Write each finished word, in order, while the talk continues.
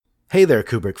Hey there,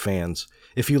 Kubrick fans.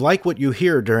 If you like what you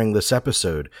hear during this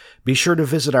episode, be sure to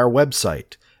visit our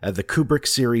website at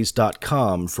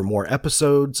thekubrickseries.com for more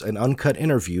episodes and uncut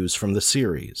interviews from the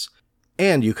series.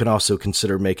 And you can also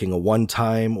consider making a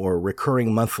one-time or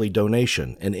recurring monthly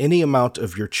donation in any amount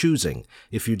of your choosing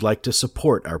if you'd like to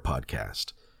support our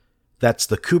podcast. That's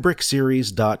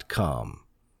thekubrickseries.com.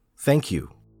 Thank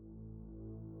you.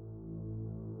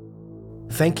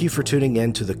 Thank you for tuning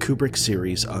in to the Kubrick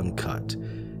series Uncut.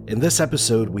 In this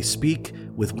episode, we speak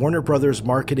with Warner Brothers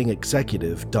marketing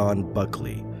executive Don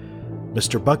Buckley.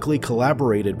 Mr. Buckley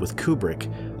collaborated with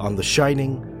Kubrick on The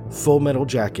Shining, Full Metal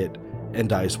Jacket,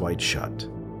 and Eyes Wide Shut.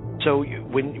 So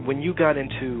when you got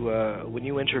into when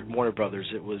you entered Warner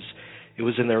Brothers, it was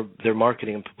in their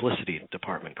marketing and publicity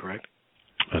department, correct?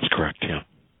 That's correct.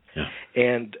 Yeah.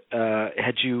 And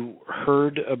had you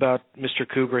heard about Mr.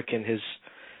 Kubrick and his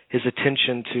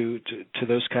attention to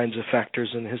those kinds of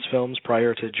factors in his films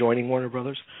prior to joining Warner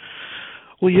Brothers?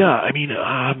 Well, yeah. I mean,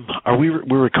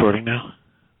 we're recording now?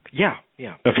 Yeah.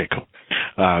 Okay, cool.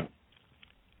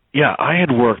 Yeah, I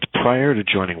had worked prior to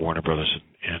joining Warner Brothers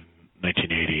in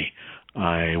 1980.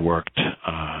 I worked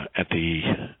at the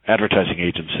advertising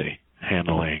agency,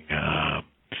 handling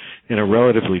in a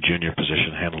relatively junior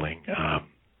position, handling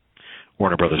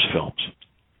Warner Brothers films.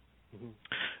 Mm-hmm.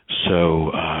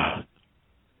 So.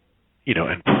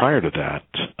 And prior to that,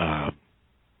 I've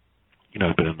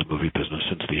been in the movie business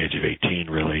since the age of 18,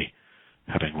 really,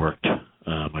 having worked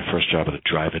my first job at a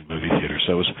drive-in movie theater.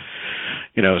 So it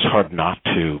was hard not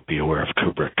to be aware of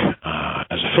Kubrick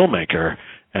as a filmmaker,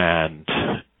 and,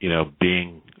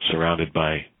 being surrounded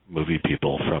by movie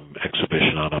people from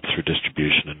exhibition on up through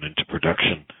distribution and into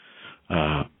production.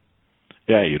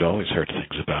 You'd always heard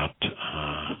things about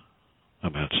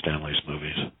Stanley's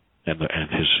movies and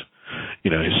his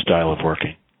his style of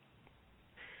working.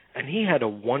 And he had a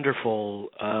wonderful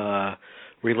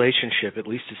relationship, at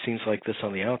least it seems like this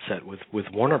on the outset, with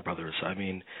Warner Brothers. I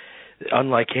mean,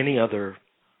 unlike any other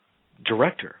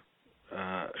director.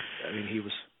 He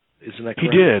was, isn't that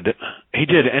correct? He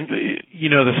did. And,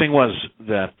 the thing was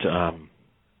that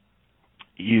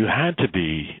you had to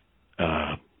be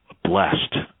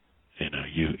blessed.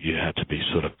 You had to be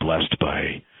sort of blessed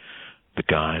by the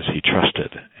guys he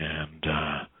trusted. And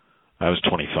I was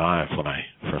 25 when I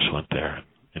first went there.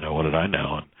 What did I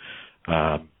know?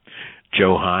 And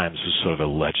Joe Hines was sort of a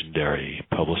legendary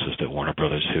publicist at Warner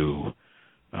Brothers who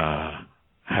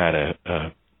had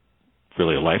a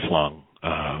really a lifelong,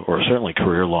 or certainly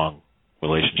career-long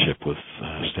relationship with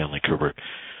Stanley Kubrick.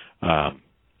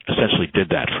 Essentially did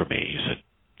that for me. He said,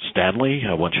 "Stanley,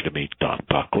 I want you to meet Don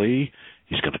Buckley.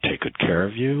 He's going to take good care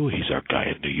of you. He's our guy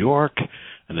in New York."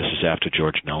 And this is after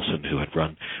George Nelson, who had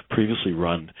previously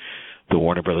run the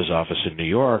Warner Brothers office in New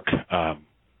York,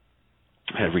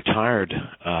 had retired,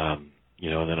 and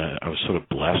then I was sort of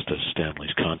blessed as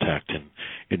Stanley's contact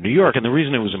in New York. And the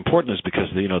reason it was important is because,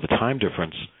 the time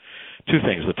difference, two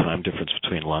things: the time difference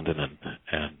between London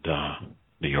and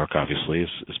New York, obviously,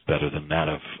 is better than that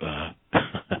of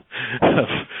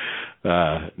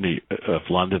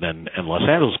London and Los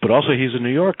Angeles, but also he's a New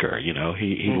Yorker. He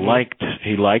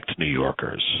mm-hmm. liked New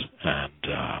Yorkers, and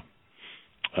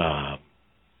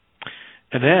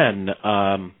then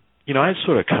I'd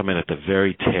sort of come in at the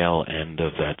very tail end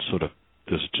of that sort of.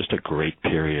 There's just a great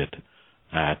period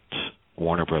at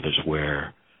Warner Brothers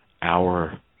where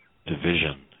our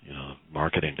division,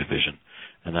 marketing division,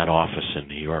 and that office in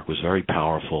New York was very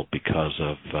powerful because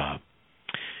of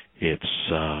its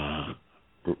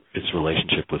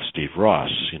relationship with Steve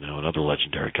Ross, another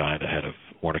legendary guy, the head of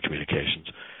Warner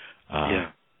Communications,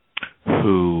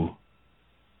 who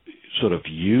sort of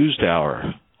used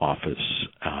our office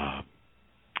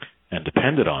and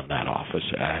depended on that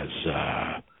office as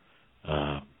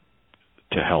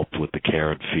to help with the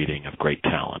care and feeding of great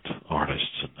talent,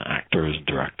 artists and actors and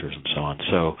directors and so on.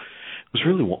 So it was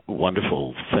really a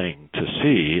wonderful thing to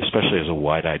see, especially as a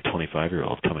wide-eyed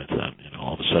 25-year-old come into them.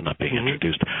 All of a sudden I'm being mm-hmm.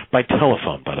 introduced by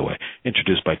telephone, by the way, to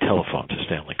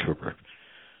Stanley Kubrick.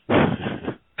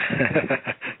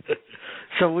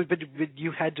 So, but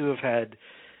you had to have had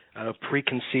a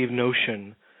preconceived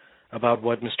notion about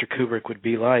what Mr. Kubrick would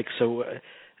be like. So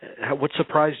what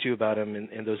surprised you about him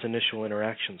in those initial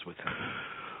interactions with him?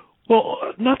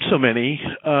 Well, not so many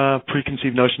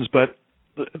preconceived notions, but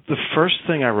the first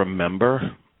thing I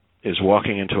remember is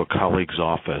walking into a colleague's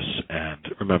office, and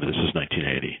remember this is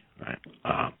 1980,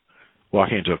 right?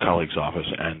 Walking into a colleague's office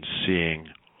and seeing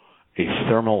a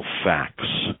thermal fax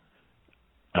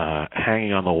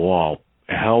hanging on the wall,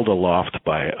 held aloft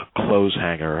by a clothes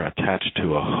hanger attached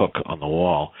to a hook on the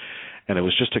wall, and it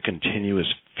was just a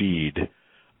continuous feed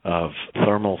of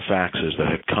thermal faxes that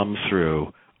had come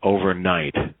through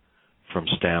overnight from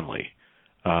Stanley,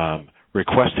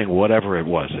 requesting whatever it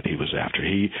was that he was after.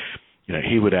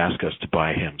 He would ask us to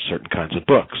buy him certain kinds of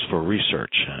books for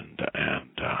research and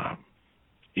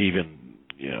even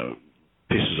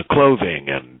pieces of clothing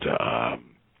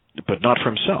but not for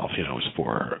himself. It was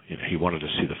for he wanted to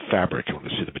see the fabric, he wanted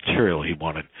to see the material, he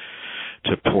wanted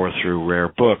to pour through rare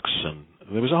books, and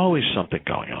there was always something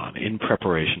going on in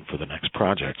preparation for the next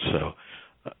project. So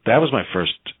that was my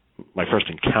first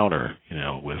encounter,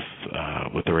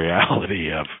 with the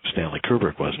reality of Stanley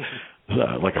Kubrick was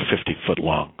like a 50-foot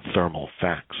long thermal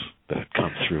fax that had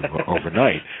come through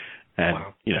overnight, and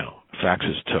wow.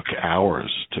 Faxes took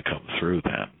hours to come through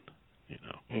then.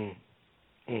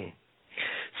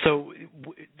 So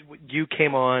you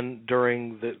came on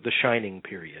during the Shining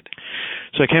period.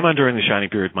 So I came on during the Shining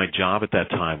period. My job at that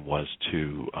time was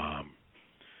to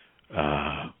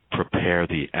prepare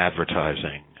the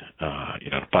advertising,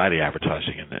 to buy the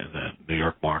advertising in the New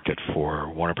York market for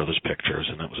Warner Brothers Pictures,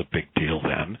 and that was a big deal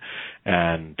then,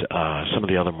 and some of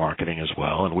the other marketing as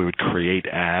well. And we would create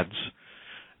ads,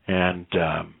 and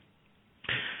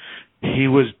he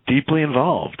was deeply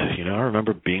involved. I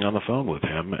remember being on the phone with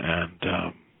him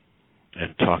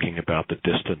and talking about the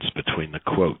distance between the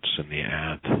quotes in the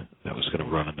ad that was going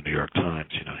to run in the New York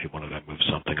Times. He wanted to move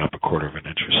something up a quarter of an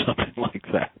inch or something like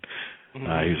that. He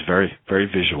was very, very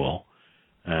visual,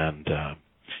 and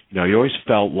you always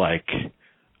felt like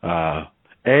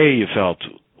you felt,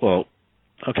 well,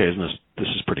 okay, this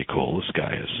is pretty cool. This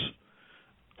guy is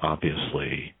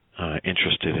obviously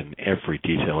interested in every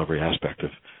detail, every aspect of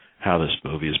how this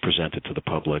movie is presented to the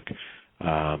public.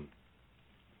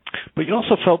 But you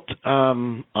also felt,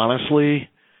 honestly,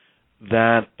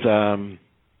 that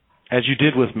as you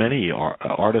did with many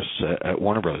artists at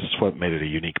Warner Brothers, that's what made it a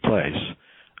unique place.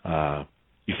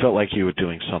 You felt like you were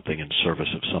doing something in service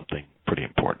of something pretty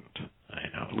important.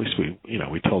 At least we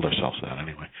told ourselves that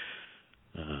anyway.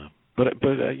 But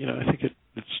I think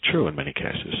it's true in many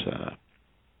cases.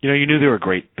 You knew there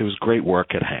was great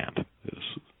work at hand.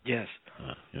 Yes.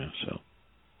 So.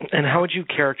 And how would you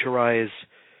characterize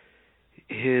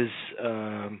his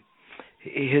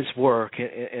work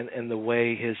and the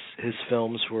way his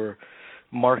films were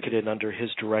marketed under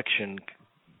his direction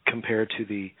compared to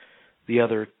the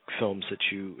other films that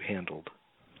you handled?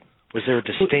 Was there a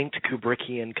distinct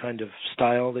Kubrickian kind of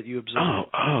style that you observed?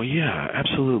 Oh yeah,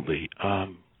 absolutely.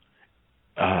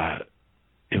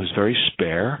 It was very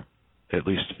spare, at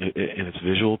least in its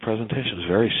visual presentation. It was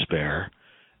very spare,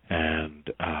 and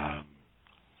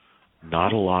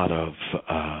not a lot of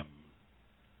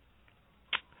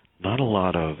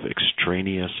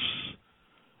extraneous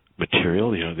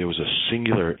material. There was a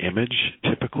singular image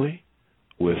typically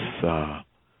with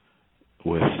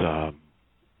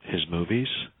his movies.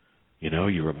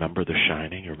 You remember The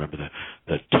Shining. You remember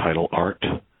the title art,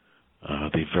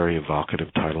 the very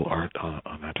evocative title art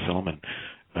on that film, and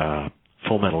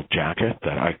Full Metal Jacket,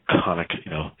 that iconic,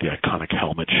 the iconic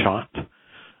helmet shot.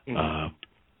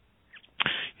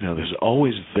 There's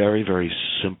always very, very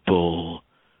simple,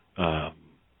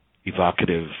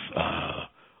 evocative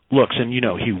looks, and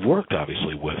he worked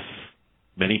obviously with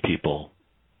many people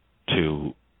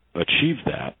to achieve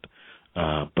that,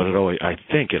 but I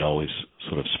think it always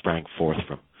sort of sprang forth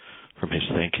from his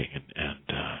thinking,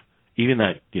 and even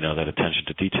that that attention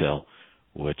to detail,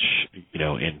 which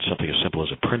in something as simple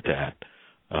as a print ad,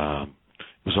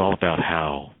 was all about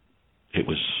how it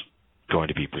was going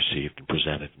to be perceived and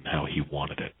presented, and how he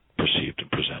wanted it perceived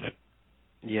and presented.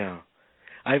 Yeah,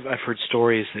 I've heard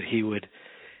stories that he would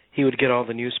get all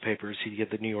the newspapers. He'd get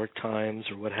the New York Times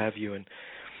or what have you,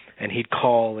 and he'd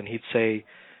call and he'd say,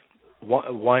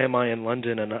 why am I in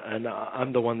London? And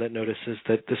I'm the one that notices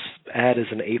that this ad is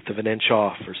 1/8 of an inch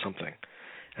off or something.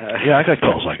 Yeah, I got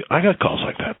calls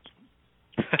like that.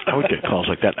 I would get calls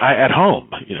like that at home,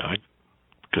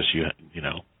 because you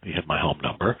had my home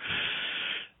number,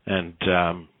 and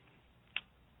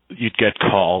you'd get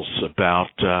calls about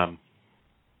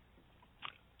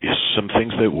some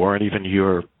things that weren't even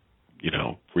your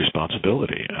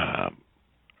responsibility.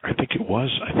 I think it was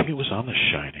on The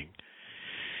Shining.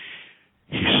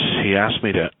 He asked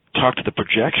me to talk to the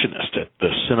projectionist at the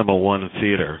Cinema One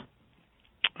Theater.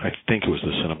 I think it was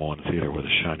the Cinema One Theater where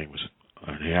The Shining was.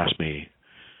 And he asked me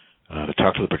to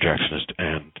talk to the projectionist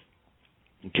and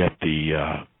get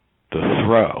the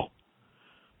throw,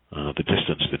 the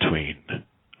distance between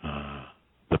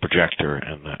the projector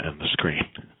and the screen.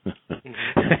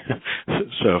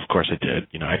 So of course I did.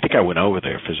 I think I went over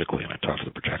there physically and I talked to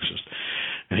the projectionist,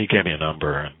 and he gave me a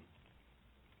number, and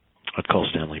I'd call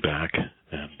Stanley back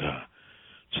and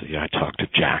say, I talked to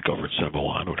Jack over at Cinema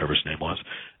One, whatever his name was,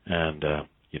 and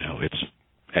it's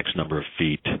X number of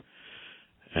feet,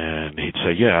 and he'd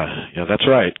say, yeah, that's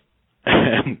right.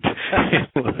 And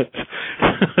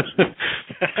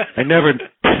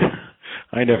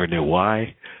I never knew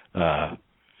why,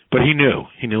 but he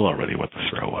knew already what the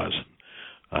throw was.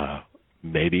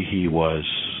 Maybe he was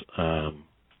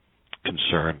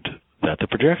concerned that the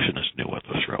projectionist knew what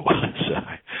the throw was.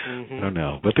 I don't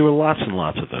know, but there were lots and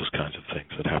lots of those kinds of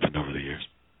things that happened over the years.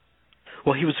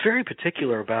 Well, he was very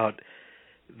particular about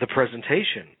the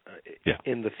presentation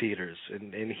in the theaters,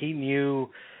 and he knew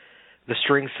the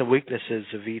strengths and weaknesses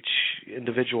of each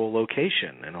individual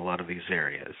location in a lot of these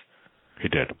areas. He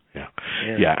did,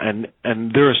 yeah,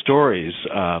 and there are stories,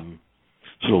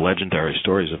 sort of legendary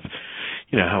stories of,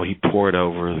 how he poured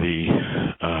over the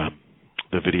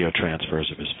video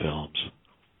transfers of his films,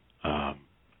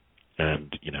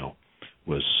 and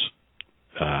was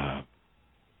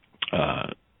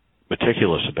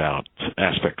meticulous about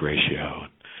aspect ratio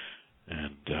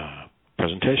and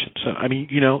presentation. So I mean,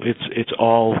 it's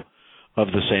all of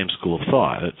the same school of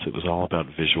thought. It was all about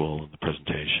visual and the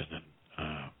presentation,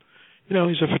 and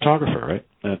he's a photographer, right?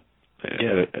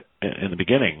 In the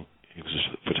beginning, he was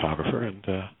a photographer, and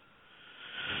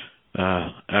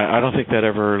I don't think that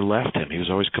ever left him. He was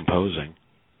always composing.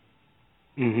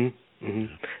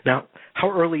 Now, how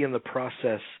early in the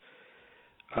process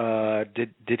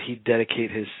did he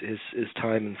dedicate his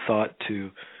time and thought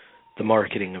to the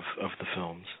marketing of the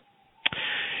films?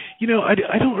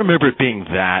 I don't remember it being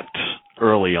that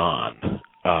early on,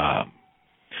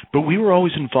 but we were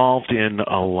always involved in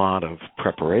a lot of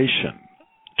preparation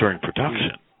during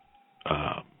production.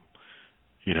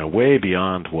 Way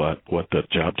beyond what the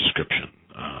job description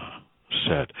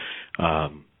said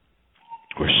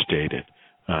or stated.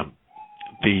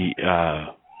 The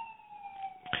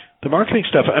marketing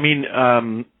stuff, I mean,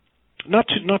 not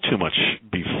too much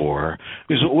before,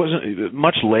 because it wasn't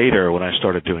much later when I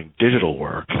started doing digital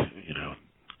work.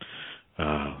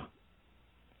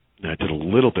 I did a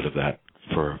little bit of that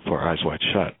for Eyes Wide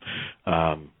Shut.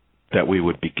 That we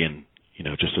would begin,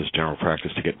 just as general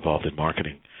practice, to get involved in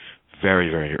marketing very,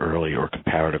 very early or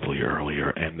comparatively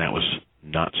earlier, and that was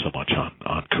not so much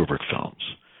on Kubrick films,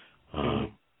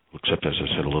 except, as I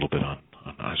said, a little bit on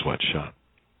Eyes Wide Shut.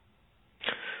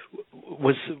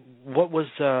 What was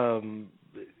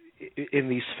in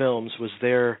these films? Was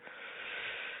there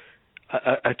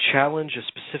a challenge, a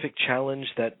specific challenge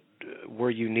that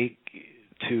were unique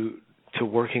to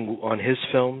working on his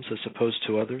films as opposed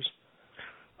to others?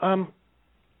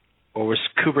 Or was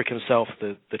Kubrick himself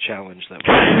the challenge that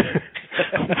was there?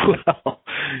 Well,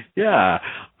 yeah.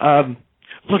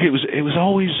 Look, it was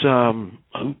always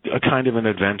a kind of an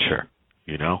adventure,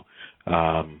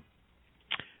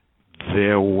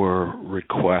 There were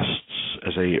requests,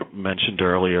 as I mentioned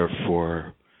earlier,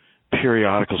 for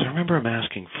periodicals. I remember him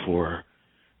asking for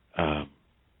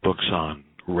books on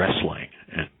wrestling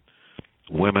and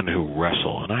women who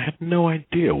wrestle, and I had no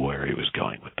idea where he was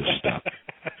going with this stuff.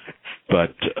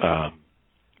 But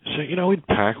so we'd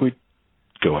pack, we'd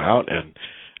go out, and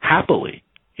happily,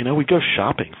 we'd go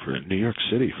shopping for New York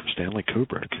City for Stanley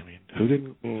Kubrick. I mean,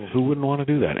 who wouldn't want to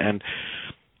do that? And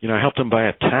I helped him buy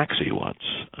a taxi once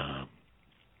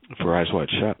for Eyes Wide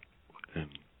Shut, and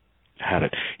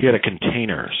he had a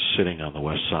container sitting on the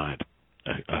west side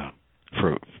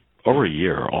for over a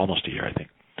year, almost a year, I think,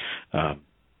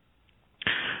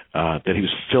 that he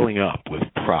was filling up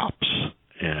with props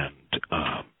and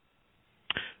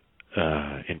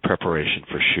in preparation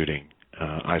for shooting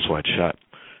Eyes Wide Shut.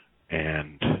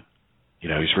 And,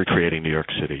 he's recreating New York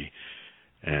City,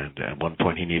 and at one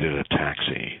point he needed a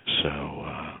taxi. So,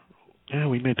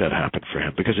 we made that happen for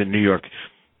him, because in New York,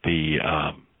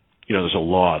 there's a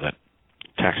law that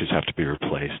taxis have to be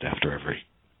replaced after every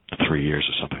 3 years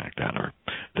or something like that, or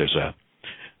there's a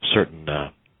certain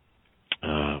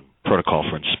protocol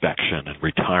for inspection and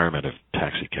retirement of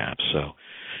taxi cabs. So,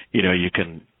 you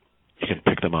can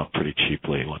pick them up pretty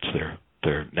cheaply once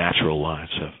their natural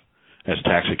lives as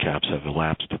taxi cabs have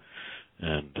elapsed,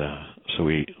 and so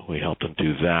we helped them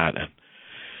do that. And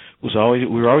we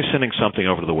were always sending something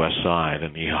over to the West Side,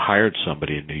 and he hired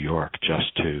somebody in New York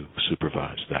just to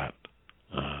supervise that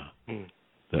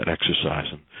exercise.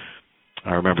 And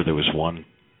I remember there was one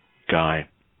guy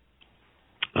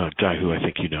who I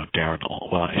think Darren.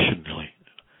 Well, I shouldn't really.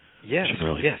 Yes.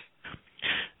 Yes.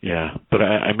 Yeah, but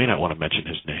I may not want to mention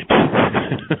his name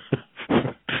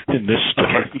in this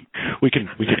story. We can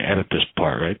edit this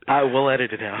part, right? I will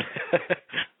edit it out.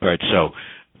 All right. So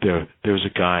there was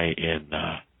a guy in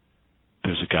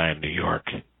New York,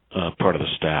 part of the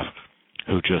staff,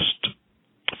 who just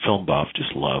film buff,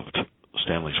 just loved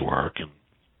Stanley's work and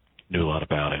knew a lot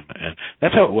about him, and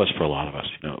that's how it was for a lot of us.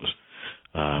 You know, it was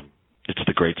it's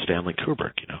the great Stanley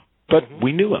Kubrick. You know, but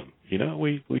we knew him. You know,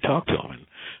 we talked to him,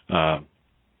 and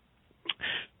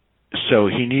so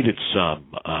he needed some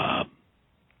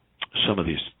of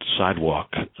these sidewalk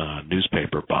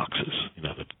newspaper boxes. You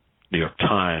know, the New York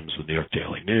Times, the New York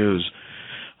Daily News,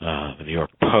 the New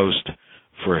York Post,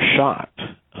 for a shot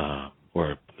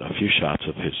or a few shots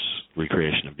of his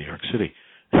recreation of New York City.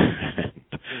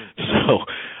 So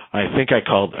I think I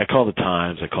called the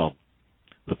Times, I called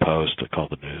the Post, I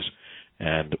called the News,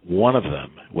 and one of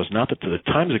them was not that the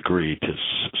Times agreed to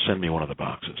send me one of the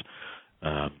boxes.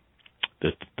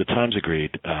 The Times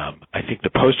agreed. I think the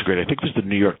Post agreed. I think it was the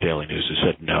New York Daily News who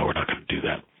said, no, we're not going to do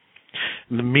that.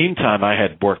 In the meantime, I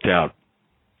had worked out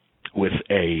with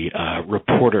a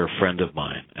reporter friend of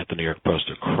mine at the New York Post,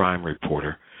 a crime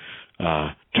reporter,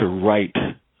 to write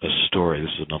a story.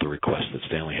 This is another request that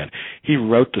Stanley had. He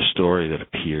wrote the story that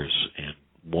appears in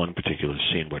one particular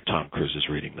scene where Tom Cruise is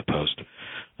reading the Post.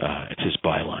 It's his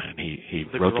byline. And he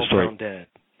wrote the story. Dead.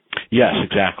 Yes,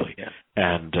 exactly. Yeah.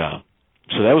 And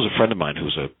so that was a friend of mine who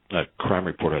was a crime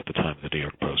reporter at the time at the New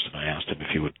York Post, and I asked him if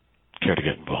he would care to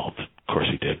get involved. Of course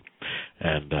he did.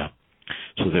 And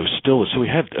so there was so we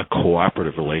had a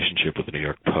cooperative relationship with the New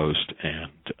York Post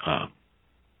and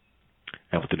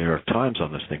with the New York Times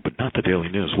on this thing, but not the Daily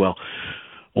News. Well,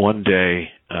 one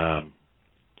day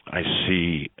I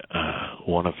see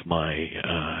one of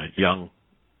my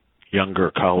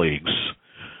younger colleagues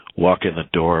walk in the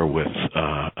door with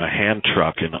a hand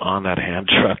truck, and on that hand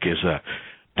truck is a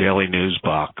Daily News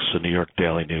box, a New York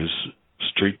Daily News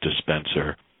street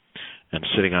dispenser, and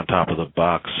sitting on top of the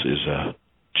box is a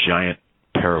giant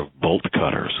pair of bolt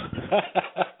cutters.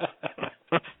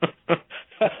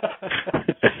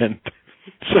 And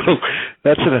so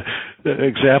that's an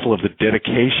example of the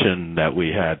dedication that we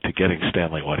had to getting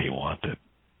Stanley what he wanted.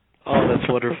 Oh, that's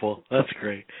wonderful. That's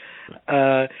great.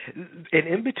 And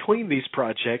in between these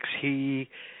projects, he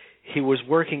was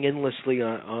working endlessly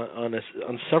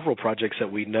on several projects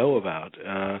that we know about.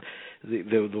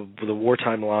 The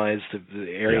Wartime Lies,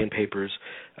 the Aryan Papers,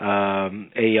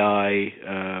 AI.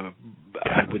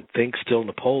 I would think still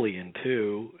Napoleon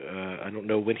too. I don't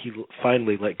know when he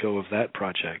finally let go of that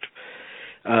project.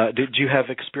 Did you have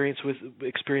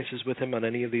experiences with him on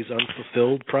any of these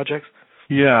unfulfilled projects?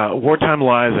 Yeah, Wartime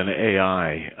Lies and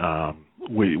AI.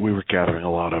 We were gathering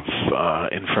a lot of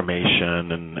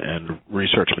information and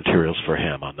research materials for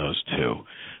him on those two.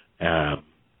 And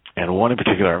one in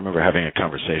particular, I remember having a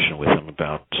conversation with him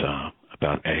about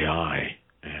AI,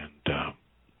 and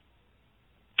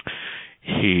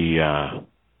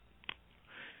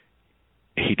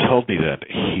he told me that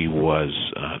he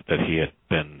had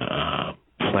been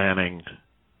planning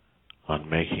on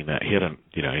making that.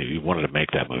 He wanted to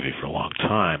make that movie for a long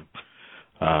time,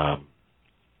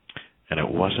 and it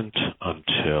wasn't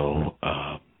until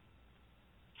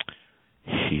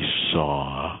he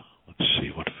saw. Let's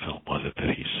see, what film was it that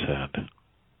he said?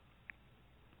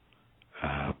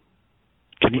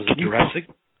 Can you Jurassic?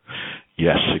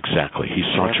 Yes, exactly. He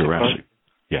saw Jurassic.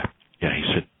 Yeah. He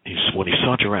said when he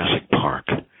saw Jurassic Park,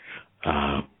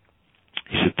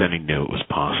 he said then he knew it was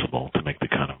possible to make the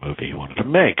kind of movie he wanted to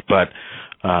make. But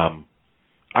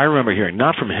I remember hearing,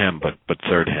 not from him, but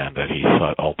third hand, that he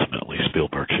thought ultimately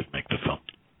Spielberg should make the film.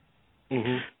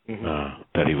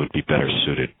 That he would be better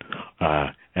suited,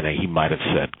 and he might have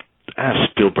said,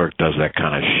 Spielberg does that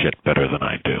kind of shit better than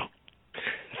I do.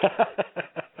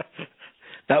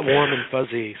 That warm and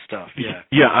fuzzy stuff, yeah.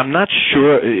 Yeah, I'm not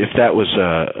sure if that was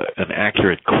an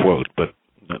accurate quote, but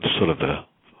that's sort of the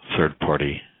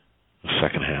third-party,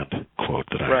 second-hand quote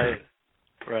that I heard.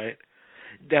 Right.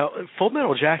 Now, Full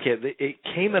Metal Jacket, it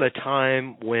came at a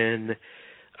time when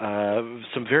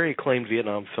some very acclaimed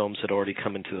Vietnam films had already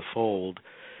come into the fold.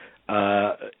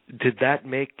 Did that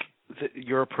make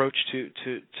your approach to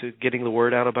getting the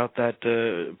word out about that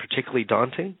particularly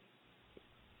daunting?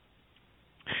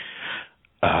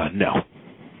 No.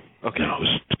 Okay. No, it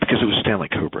was because it was Stanley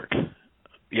Kubrick.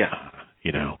 Yeah.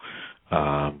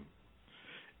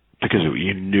 Because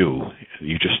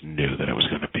you just knew that it was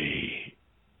going to be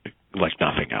like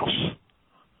nothing else.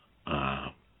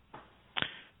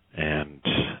 And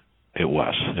it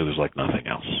was like nothing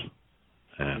else.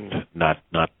 And not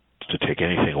to take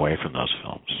anything away from those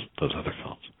other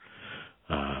films.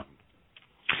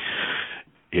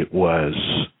 It was,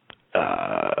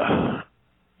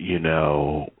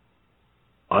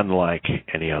 unlike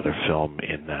any other film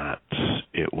in that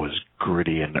it was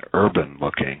gritty and urban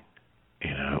looking.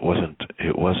 It wasn't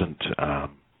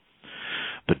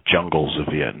the jungles of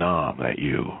Vietnam that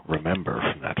you remember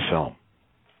from that film.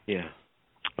 Yeah.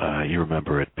 You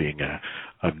remember it being a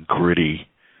gritty,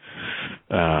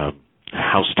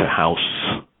 house-to-house,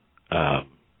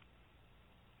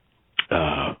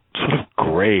 sort of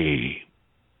gray,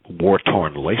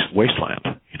 war-torn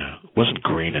wasteland. It wasn't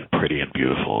green and pretty and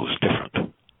beautiful. It was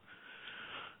different.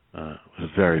 It was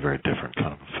a very, very different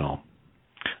kind of a film.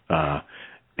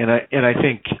 And I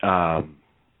think,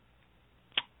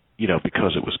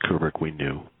 because it was Kubrick, we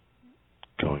knew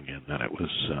going in that it was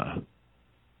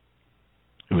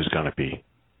going to be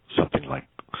something like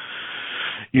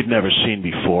you'd never seen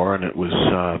before, and it was,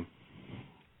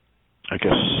 I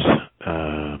guess,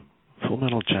 Full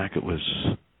Metal Jacket was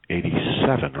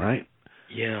 87, right?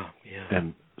 Yeah.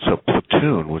 And so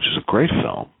Platoon, which is a great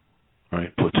film,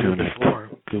 right? Platoon,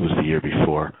 it was the year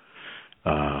before.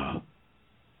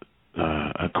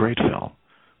 A great film,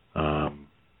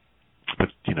 but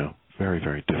very,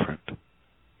 very different.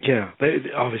 Yeah,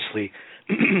 obviously,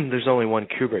 there's only one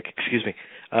Kubrick. Excuse me.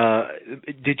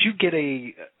 Did you get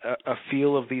a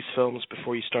feel of these films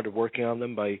before you started working on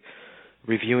them by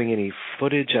reviewing any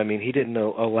footage? I mean, he didn't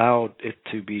allow it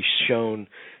to be shown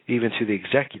even to the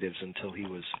executives until he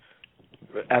was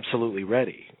absolutely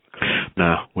ready.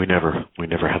 No, we never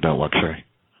had that luxury.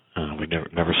 We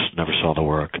never saw the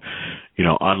work.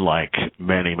 Unlike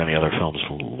many other films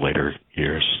from later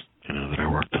years, that I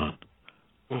worked on.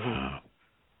 Mm-hmm.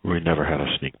 We never had a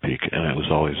sneak peek, and it was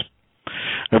always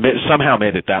somehow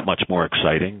made it that much more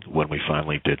exciting when we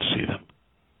finally did see them.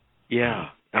 Yeah,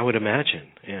 I would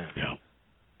imagine. Yeah.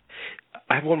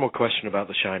 I have one more question about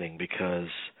The Shining because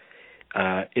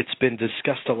it's been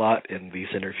discussed a lot in these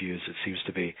interviews. It seems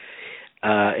to be.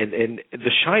 And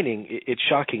The Shining, it's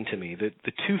shocking to me that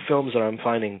the two films that I'm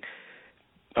finding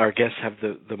our guests have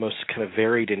the most kind of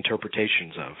varied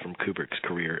interpretations of from Kubrick's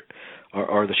career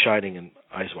are The Shining and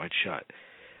Eyes Wide Shut,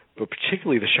 but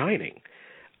particularly The Shining.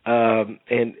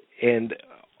 And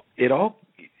it all,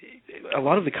 a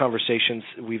lot of the conversations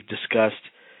we've discussed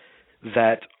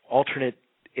that alternate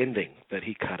ending that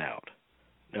he cut out.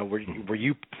 Now, were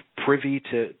you privy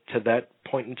to that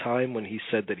point in time when he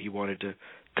said that he wanted to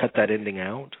cut that ending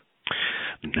out?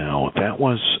 No, that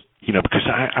was, because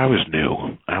I was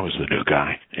new. I was the new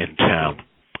guy in town.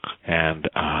 And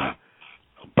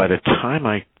by the time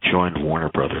I joined Warner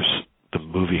Brothers, the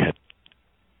movie had,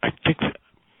 I think,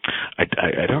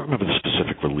 I don't remember the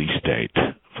specific release date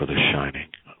for The Shining.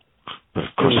 But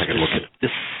of course I could look at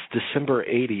it. December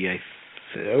 80,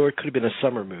 or it could have been a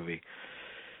summer movie.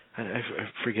 I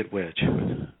forget which.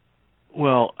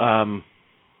 Well,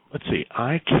 let's see.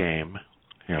 I came...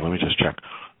 Here, let me just check.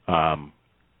 I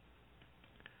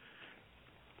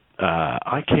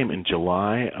came in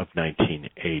July of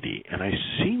 1980, and I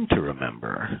seem to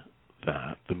remember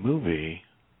that the movie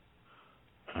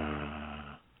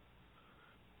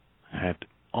had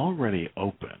already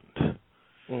opened,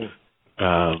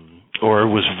 or it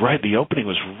was right. The opening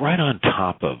was right on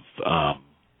top of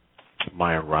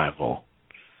my arrival.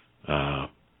 Although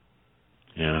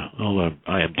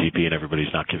IMDb and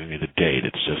everybody's not giving me the date,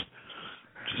 it's just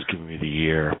giving me the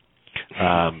year.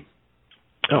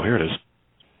 Here it is.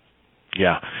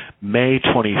 Yeah, May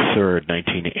 23rd,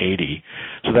 1980.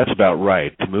 So that's about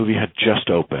right. The movie had just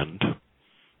opened,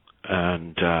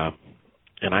 and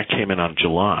I came in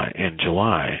July, and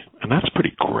that's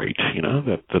pretty great,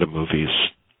 that a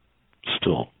movie's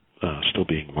still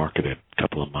being marketed a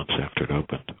couple of months after it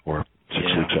opened, or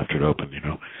 6 weeks after it opened,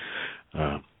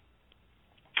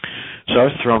 So I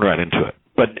was thrown right into it.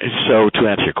 But so to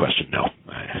answer your question, no,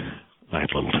 I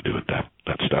had little to do with that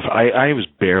stuff. I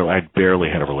barely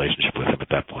had a relationship with him at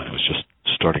that point. I was just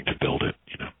starting to build it,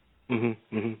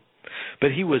 Mm-hmm, mm-hmm.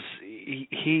 But he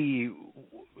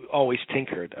always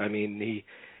tinkered. I mean, he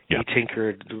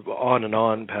tinkered on and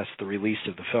on past the release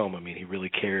of the film. I mean, he really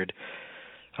cared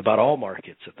about all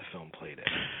markets that the film played in.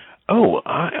 Oh,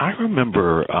 I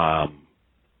remember.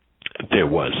 There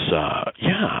was,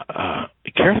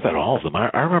 he cared about all of them.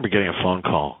 I remember getting a phone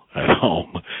call at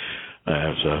home. There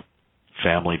was a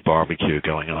family barbecue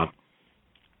going on,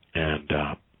 and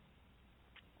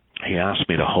he asked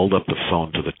me to hold up the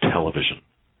phone to the television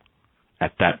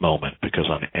at that moment because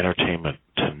on Entertainment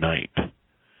Tonight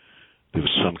there was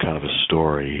some kind of a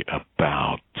story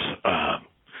about,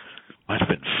 might have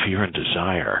been Fear and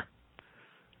Desire.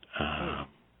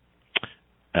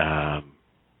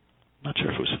 Not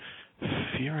sure if it was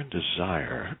Fear and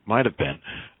Desire, might have been,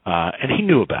 and he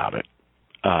knew about it,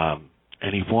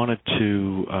 and he wanted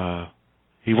to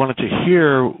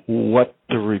hear what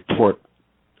the report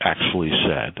actually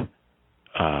said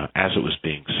as it was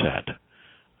being said.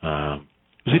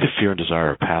 It was either Fear and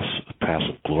Desire or Pass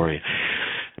of Glory.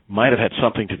 Might have had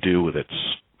something to do with its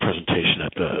presentation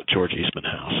at the George Eastman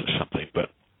House or something, but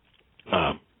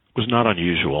was not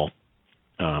unusual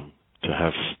to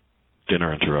have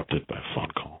dinner interrupted by a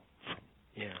phone call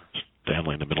from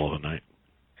Stanley in the middle of the night.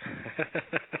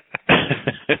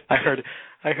 I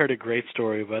heard a great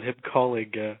story about him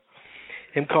calling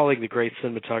the great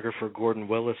cinematographer Gordon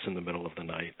Willis in the middle of the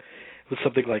night. It was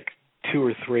something like 2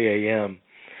 or 3 a.m.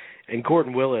 And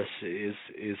Gordon Willis is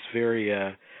very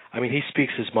he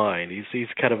speaks his mind. He's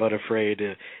kind of unafraid,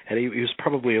 and he was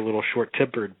probably a little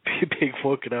short-tempered being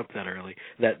woken up that early,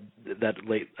 that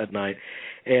late at night.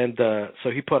 And so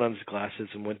he put on his glasses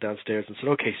and went downstairs and said,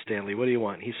 "Okay, Stanley, what do you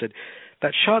want?" He said,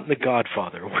 "That shot in The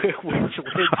Godfather, which lens did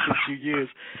you use?"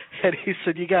 And he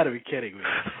said, "You got to be kidding me."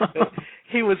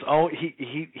 He was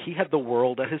he had the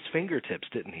world at his fingertips,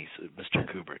 didn't he, Mr.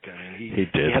 Kubrick? I mean, he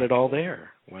did. He had it all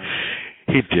there. Wow.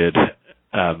 He did.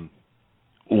 I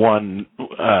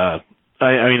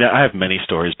have many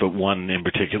stories, but one in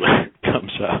particular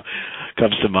comes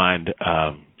to mind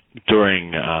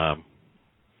during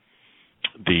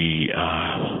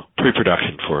the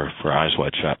pre-production for Eyes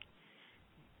Wide Shut.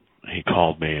 He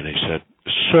called me and he said,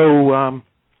 "So,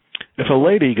 if a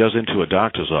lady goes into a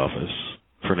doctor's office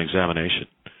for an examination,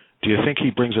 do you think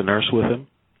he brings a nurse with him?"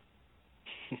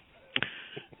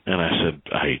 And I said,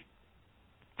 "I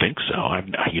think so. I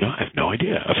have no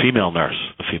idea. A female nurse.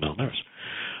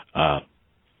 I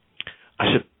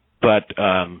said, "But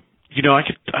I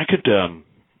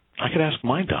could ask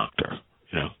my doctor,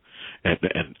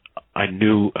 and I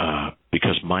knew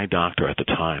because my doctor at the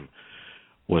time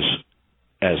was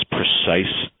as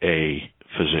precise a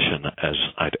physician as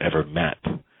I'd ever met,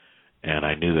 and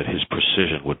I knew that his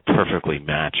precision would perfectly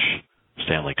match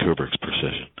Stanley Kubrick's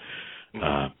precision.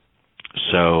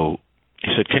 So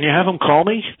he said, "Can you have him call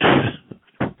me?"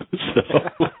 So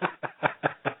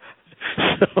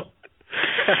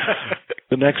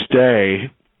the next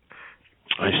day,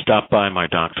 I stopped by my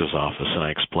doctor's office and I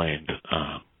explained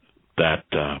that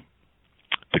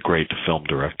the great film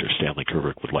director Stanley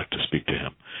Kubrick would like to speak to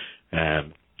him,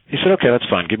 and he said, "Okay, that's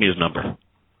fine. Give me his number."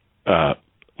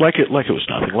 Like it was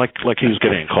nothing. Like he was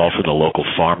getting a call from the local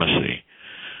pharmacy.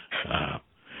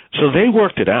 So they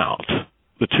worked it out.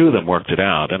 The two of them worked it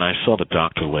out, and I saw the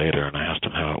doctor later, and I asked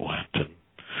him how it went.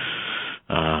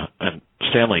 And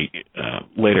Stanley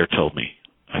later told me,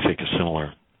 I think, a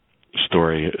similar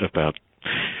story about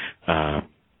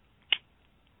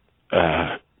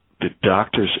the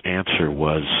doctor's answer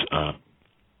was,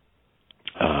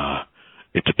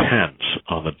 it depends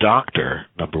on the doctor,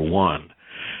 number one.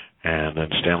 And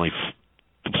then Stanley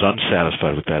was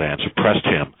unsatisfied with that answer, pressed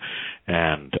him,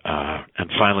 and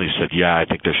finally said, "Yeah, I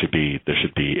think there should be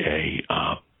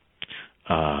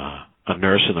a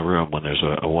nurse in the room when there's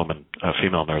a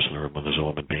female nurse in the room when there's a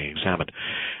woman being examined."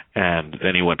 And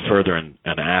then he went further and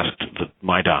asked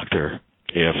my doctor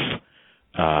if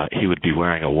he would be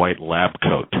wearing a white lab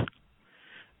coat.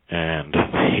 And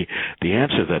the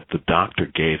answer that the doctor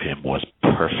gave him was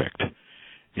perfect.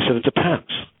 He said, "It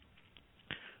depends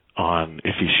on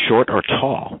if he's short or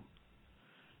tall."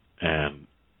 And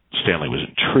Stanley was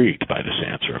intrigued by this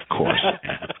answer, of course.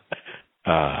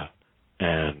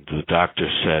 And the doctor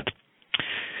said,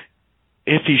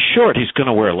 "If he's short, he's going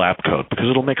to wear a lab coat because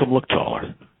it'll make him look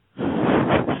taller."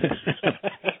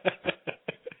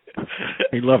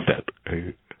 He loved that.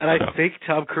 And I think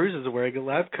Tom Cruise is wearing a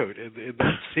lab coat in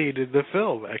that scene in the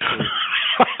film, actually.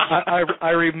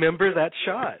 I remember that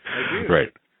shot. I do.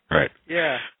 Right.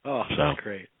 Yeah. Oh, that's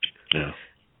great. Yeah.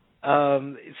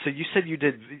 So you said you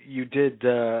did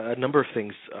a number of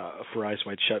things for Eyes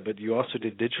Wide Shut, but you also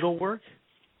did digital work?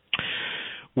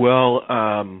 Well,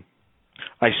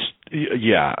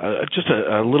 just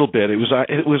a little bit. It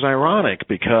was ironic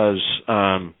because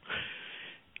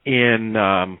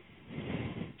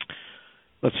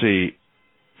let's see,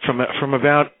 from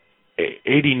about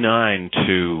 89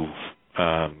 to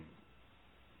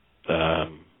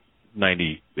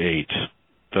 98.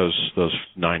 Those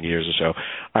 9 years or so,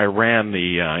 I ran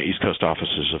the East Coast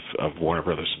offices of Warner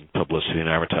Brothers and publicity and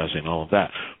advertising and all of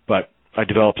that. But I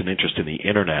developed an interest in the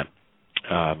internet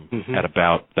at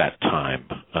about that time,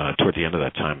 toward the end of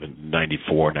that time, in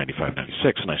 94, 95,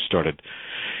 96, and I started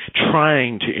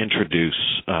trying to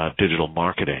introduce digital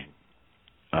marketing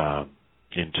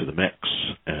into the mix,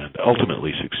 and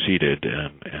ultimately succeeded.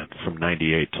 And from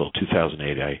 98 till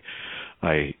 2008,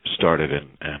 I started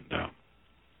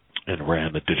and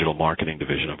ran the digital marketing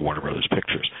division of Warner Brothers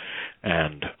Pictures.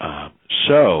 And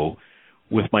so,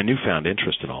 with my newfound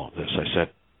interest in all of this, I said,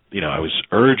 I was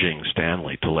urging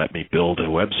Stanley to let me build a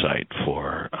website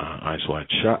for Eyes Wide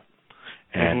Shut.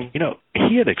 And,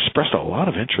 he had expressed a lot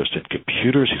of interest in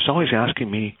computers. He was always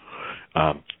asking me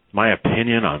my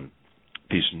opinion on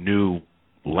these new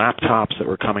laptops that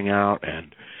were coming out,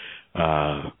 and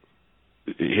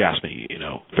he asked me,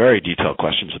 very detailed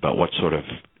questions about what sort of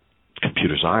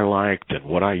computers I liked and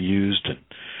what I used,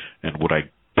 and would I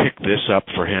pick this up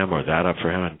for him or that up for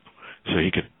him, and so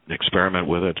he could experiment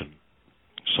with it and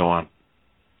so on.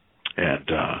 And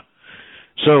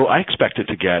so I expected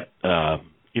to get a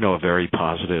very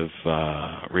positive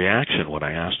reaction when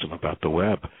I asked him about the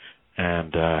web,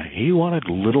 and he wanted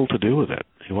little to do with it.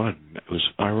 It was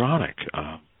ironic.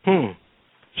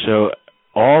 So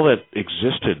all that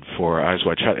existed for Eyes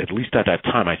Wide Shut, at least at that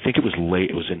time, I think it was late.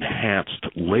 It was enhanced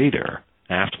later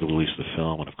after the release of the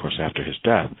film, and of course after his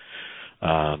death,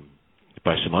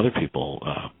 by some other people.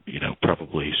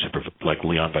 Probably like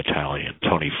Leon Vitale and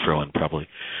Tony Fruin probably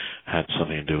had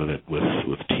something to do with it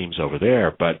with teams over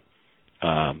there. But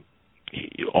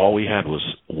all we had was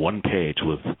one page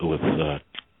with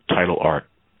title art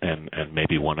and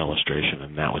maybe one illustration,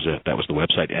 and that was it. That was the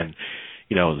website, and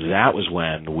that was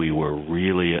when we were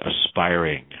really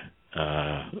aspiring.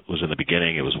 It was in the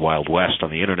beginning. It was Wild West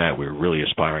on the internet. We were really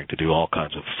aspiring to do all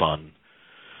kinds of fun,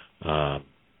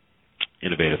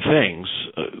 innovative things.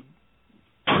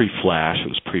 Pre-Flash. It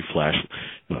was pre-Flash.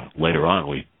 Later on,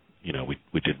 we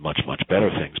did much better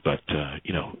things. But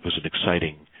it was an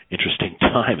exciting, interesting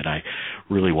time, and I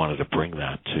really wanted to bring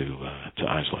that to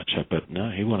Eyes Wide Shut. But no,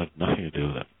 he wanted nothing to do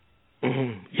with it.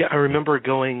 Mm-hmm. Yeah, I remember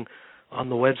going on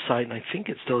the website, and I think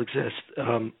it still exists,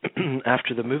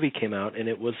 after the movie came out, and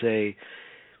it was the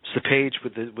page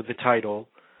with the title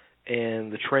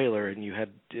and the trailer, and you had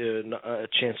a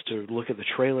chance to look at the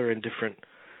trailer in different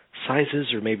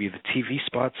sizes, or maybe the TV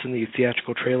spots in the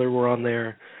theatrical trailer were on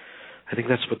there. I think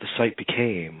that's what the site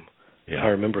became, if I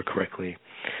remember correctly.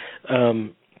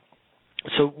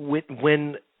 So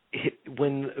when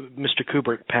Mr.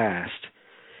 Kubrick passed,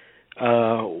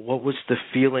 what was the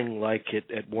feeling like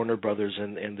at Warner Brothers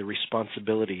and the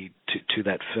responsibility to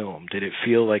that film? Did it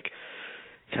feel like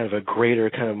kind of a greater,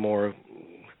 kind of more,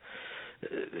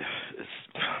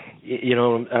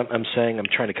 I'm saying, I'm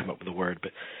trying to come up with a word,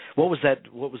 but what was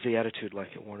the attitude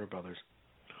like at Warner Brothers?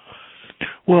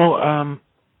 Well,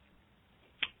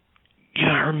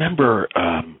 I remember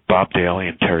Bob Daly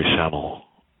and Terry Semmel,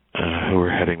 who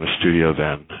were heading the studio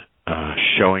then,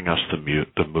 showing us the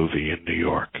movie in New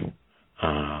York.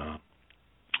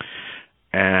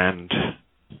 And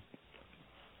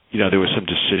there were some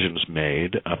decisions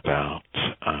made about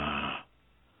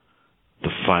the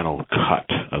final cut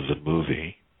of the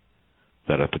movie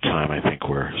that at the time I think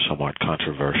were somewhat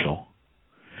controversial.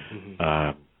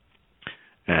 Mm-hmm.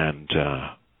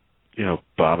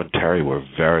 Bob and Terry were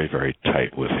very, very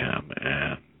tight with him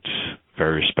and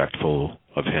very respectful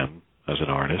of him as an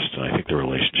artist. And I think the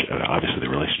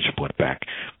relationship went back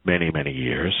many, many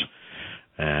years.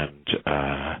 And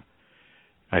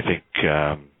I think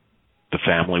the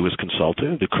family was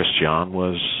consulted. The Christian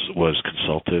was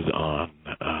consulted on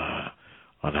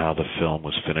how the film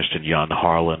was finished, and Jan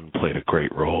Harlan played a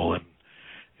great role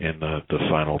in the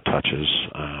final touches.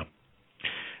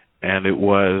 And it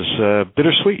was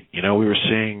bittersweet. We were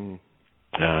seeing,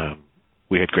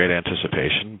 we had great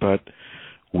anticipation, but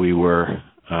we were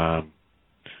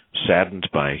saddened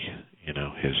by,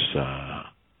 his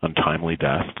untimely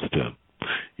death, to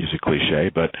use a cliche.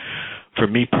 But for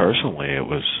me personally, it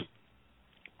was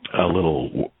a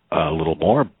little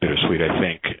more bittersweet, I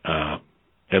think,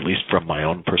 at least from my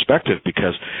own perspective,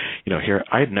 because, here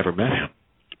I had never met him.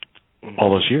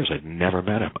 All those years, I'd never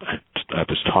met him. I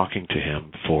was talking to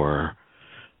him for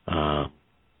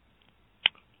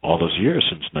all those years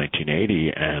since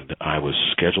 1980, and I was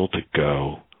scheduled to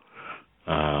go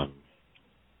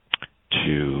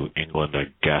to England, I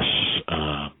guess,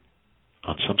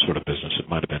 on some sort of business. It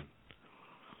might have been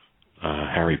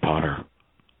Harry Potter.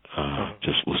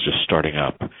 Was just starting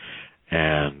up,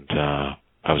 and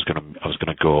I was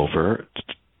gonna go over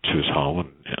to his home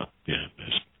and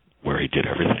where he did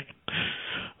everything.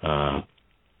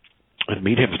 And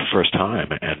meet him for the first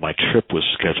time, and my trip was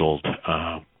scheduled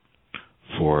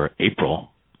for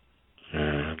April,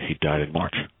 and he died in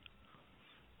March.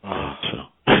 So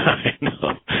I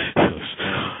know.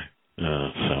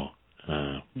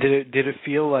 Did it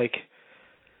feel like,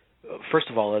 first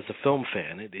of all, as a film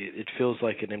fan, it feels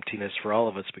like an emptiness for all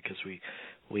of us, because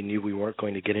we knew we weren't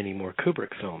going to get any more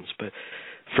Kubrick films. But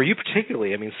for you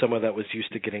particularly, someone that was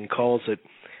used to getting calls at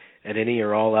any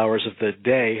or all hours of the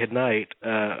day and night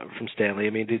from Stanley,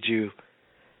 did you?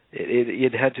 You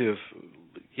had to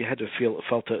have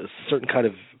felt a certain kind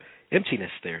of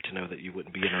emptiness there to know that you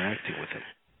wouldn't be interacting with him.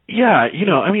 Yeah,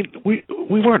 we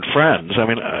weren't friends.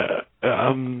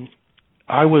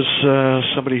 I was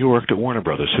somebody who worked at Warner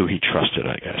Brothers, who he trusted,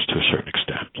 I guess, to a certain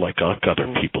extent, like other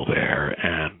people there,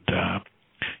 and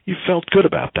you felt good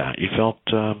about that. You felt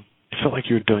like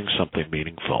you were doing something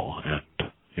meaningful,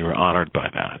 and you were honored by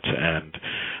that. And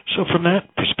so, from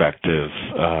that perspective,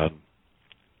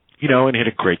 you know, and he had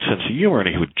a great sense of humor, and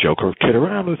he would joke or kid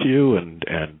around with you, and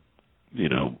you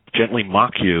know, gently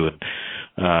mock you, and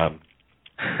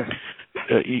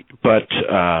but.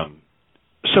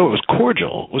 So it was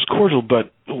cordial. It was cordial,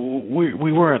 but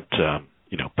we weren't,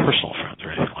 you know, personal friends or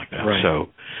anything like that. Right. So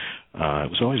it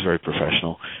was always very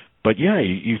professional. But yeah,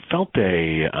 you felt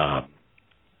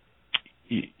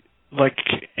like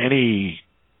any,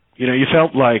 you know, you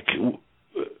felt like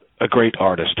a great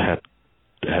artist had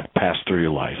passed through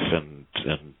your life, and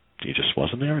he just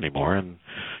wasn't there anymore. And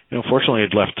you know, fortunately,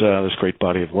 he'd left this great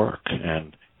body of work,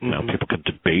 and you know, people can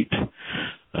debate.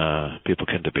 People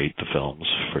can debate the films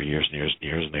for years and years and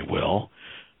years, and they will.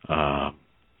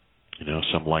 You know,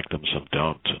 some like them, some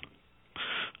don't.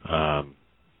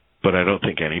 But I don't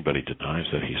think anybody denies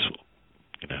that he's,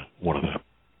 you know, one of the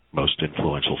most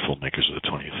influential filmmakers of the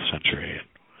 20th century. And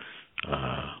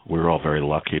we were all very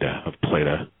lucky to have played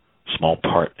a small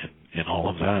part in all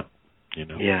of that. You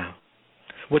know. Yeah.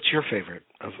 What's your favorite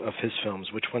of his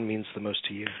films? Which one means the most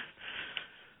to you?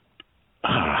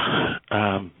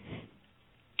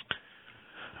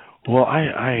 Well,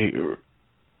 I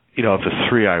you know, of the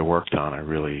three I worked on,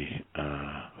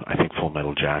 I think Full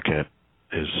Metal Jacket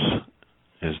is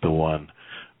the one,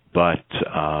 but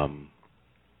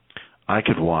I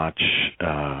could watch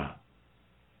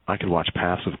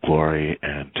Paths of Glory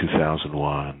and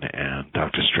 2001 and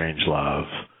Dr.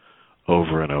 Strangelove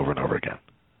over and over and over again,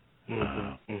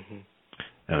 and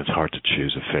it's hard to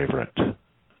choose a favorite.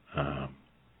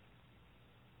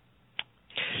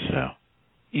 So.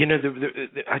 You know,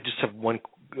 I just have one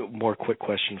more quick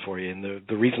question for you, and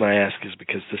the reason I ask is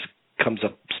because this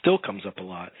still comes up a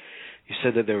lot. You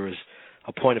said that there was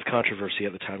a point of controversy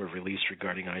at the time of release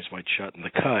regarding Eyes Wide Shut and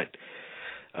the cut,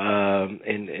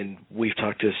 and we've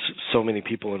talked to so many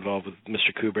people involved with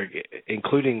Mr. Kubrick,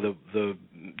 including the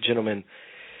gentleman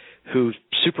who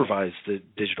supervised the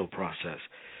digital process.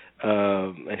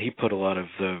 And he put a lot of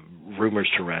the rumors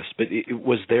to rest. But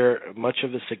was there much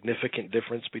of a significant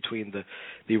difference between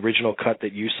the original cut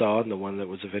that you saw and the one that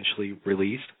was eventually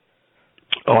released?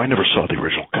 Oh, I never saw the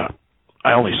original cut.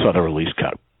 I only saw the release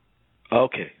cut.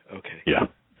 Okay. Yeah.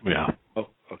 Oh,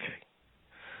 okay.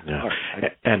 Yeah.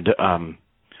 Right. And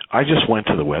I just went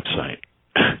to the website.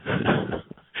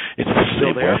 It's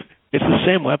still there? It's the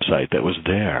same website that was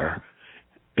there.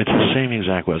 It's the same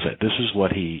exact website. This is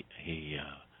what he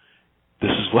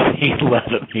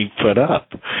let me put up.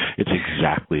 It's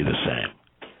exactly the same.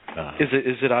 Is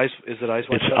it Eyes Wide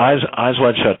It's Shut?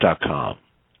 eyeswideshut.com.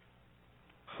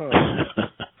 Huh.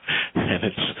 And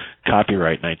it's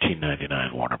copyright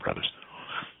 1999 Warner Brothers.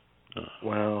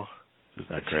 Wow. Isn't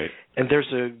that great? And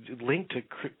there's a link to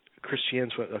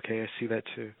Christiane's. Okay, I see that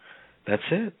too.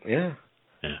 That's it. Yeah.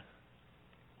 Yeah.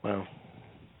 Wow.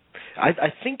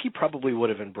 I think he probably would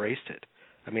have embraced it.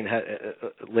 I mean,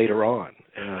 later on.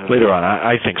 Later on,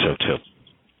 I think so too.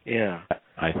 Yeah.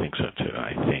 I think so too.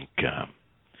 I think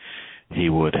he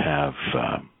would have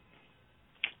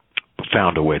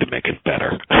found a way to make it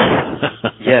better.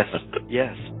 Yes.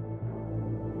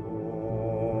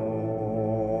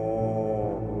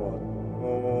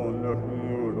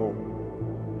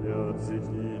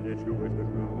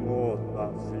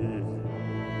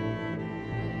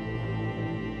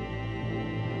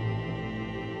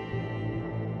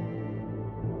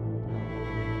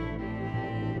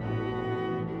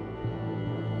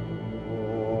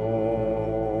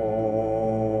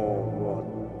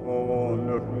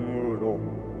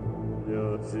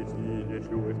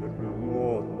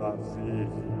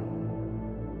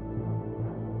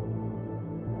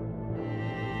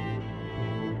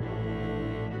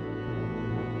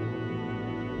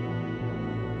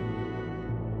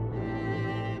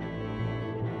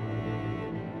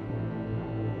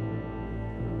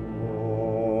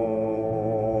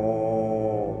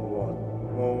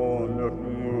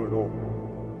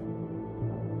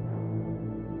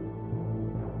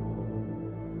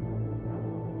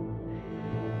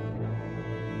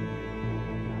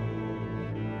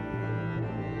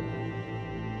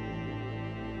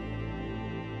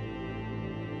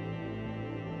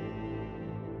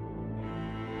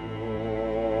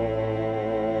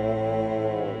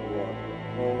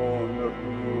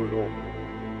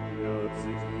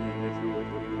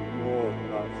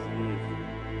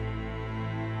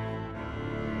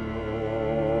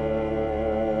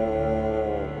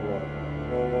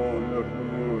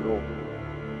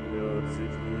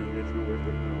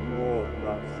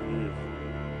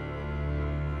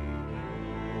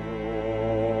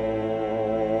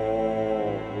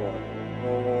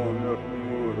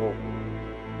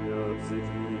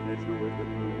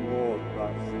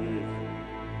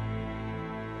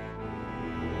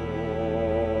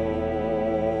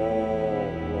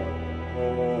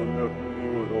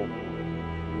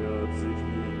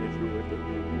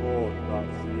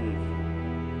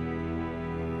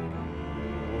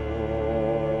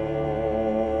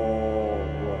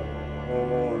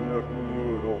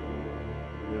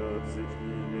 Sich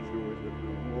die nicht durch den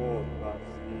Blut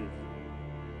passiv.